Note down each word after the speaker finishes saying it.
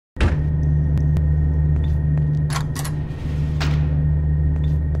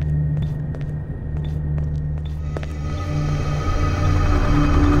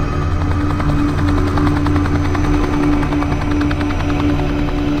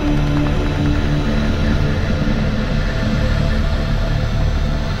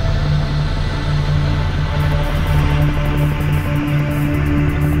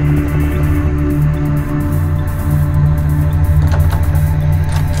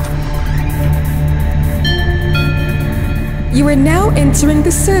You are now entering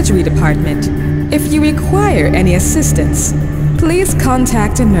the surgery department. If you require any assistance, please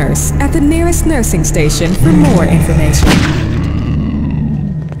contact a nurse at the nearest nursing station for more information.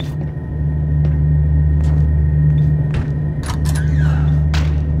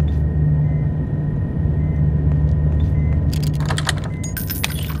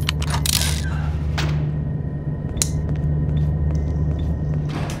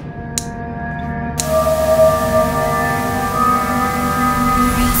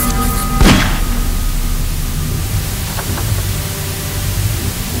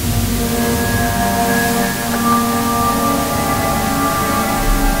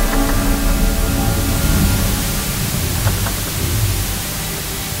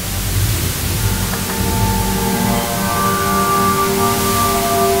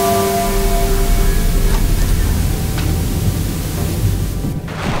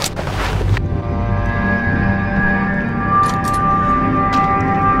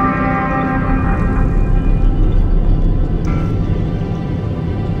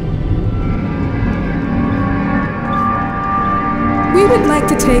 We would like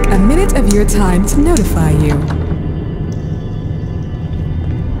to take a minute of your time to notify you.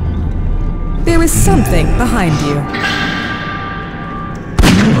 There is something behind you.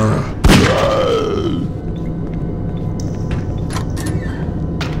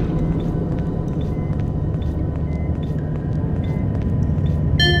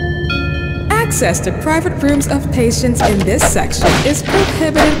 Access to private rooms of patients in this section is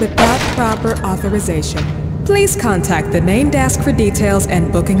prohibited without proper authorization. Please contact the main desk for details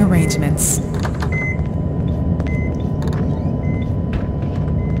and booking arrangements.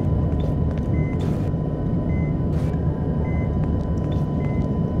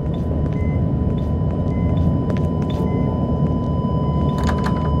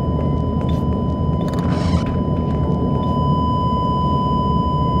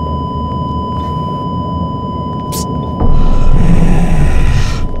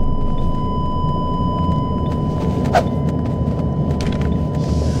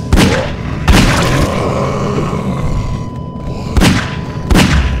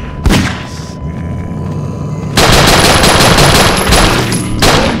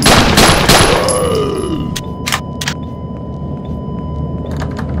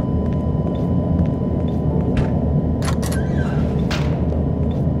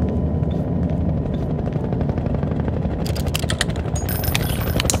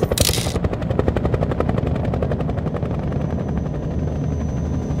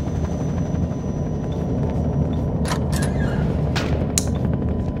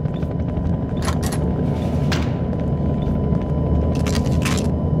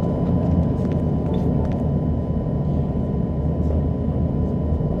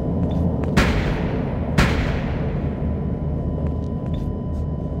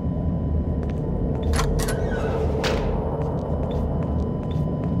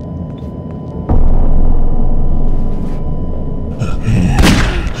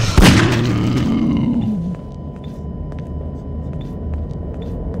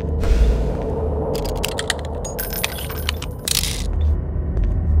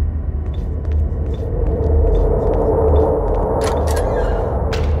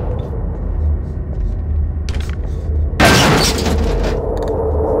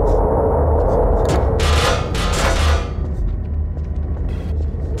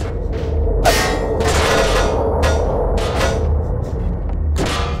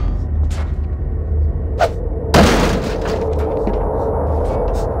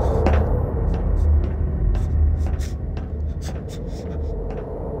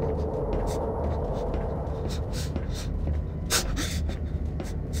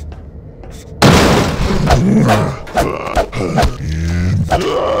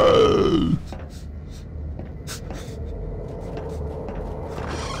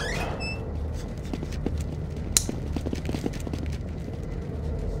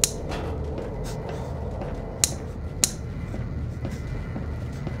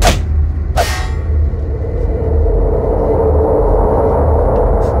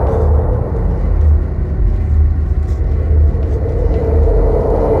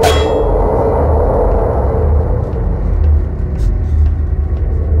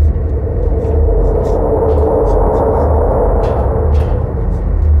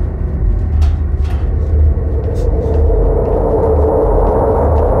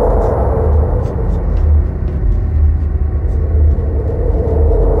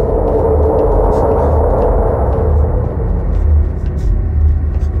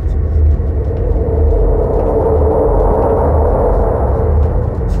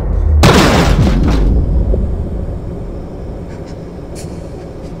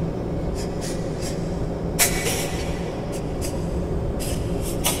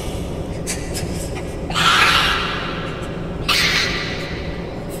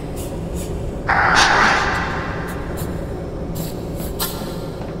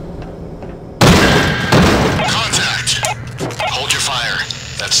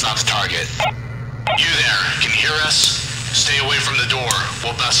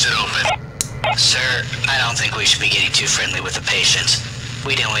 busted open. Sir, I don't think we should be getting too friendly with the patient.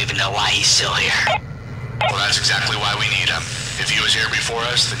 We don't even know why he's still here. Well, that's exactly why we need him. If he was here before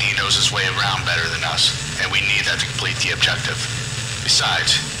us, then he knows his way around better than us, and we need that to complete the objective.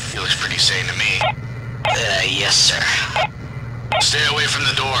 Besides, he looks pretty sane to me. Yes, sir. Stay away from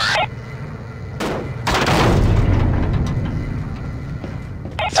the door.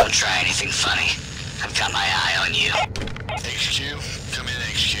 Don't try anything funny. I've got my eye on you. HQ? Come in,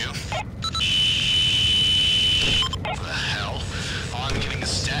 HQ. What the hell? Oh, I'm getting a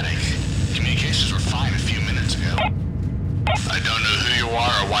static. Communications were fine a few minutes ago. I don't know who you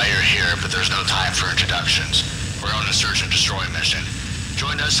are or why you're here, but there's no time for introductions. We're on a search and destroy mission.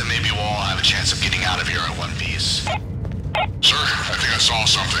 Join us and maybe we'll all have a chance of getting out of here in one piece. Sir, I think I saw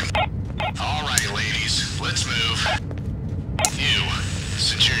something. All right, ladies, let's move. You,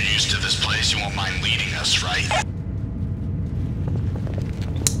 since you're used to this place, you won't mind leading us, right?